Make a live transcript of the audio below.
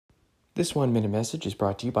This 1-minute message is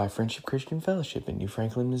brought to you by Friendship Christian Fellowship in New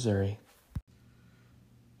Franklin, Missouri.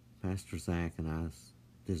 Pastor Zach and I's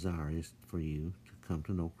desire is for you to come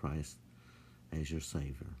to know Christ as your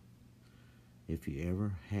Savior. If you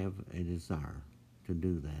ever have a desire to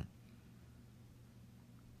do that,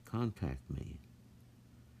 contact me.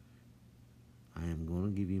 I am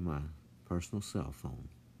going to give you my personal cell phone,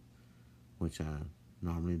 which I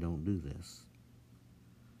normally don't do this,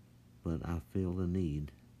 but I feel the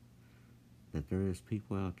need that there is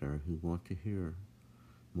people out there who want to hear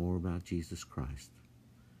more about Jesus Christ.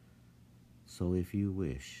 So if you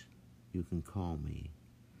wish, you can call me,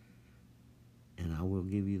 and I will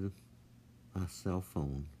give you my cell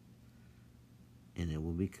phone, and it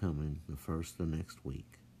will be coming the first of next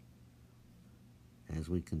week as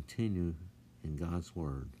we continue in God's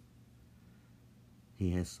Word.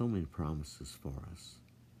 He has so many promises for us.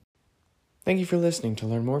 Thank you for listening. To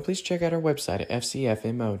learn more, please check out our website at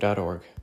fcfmo.org.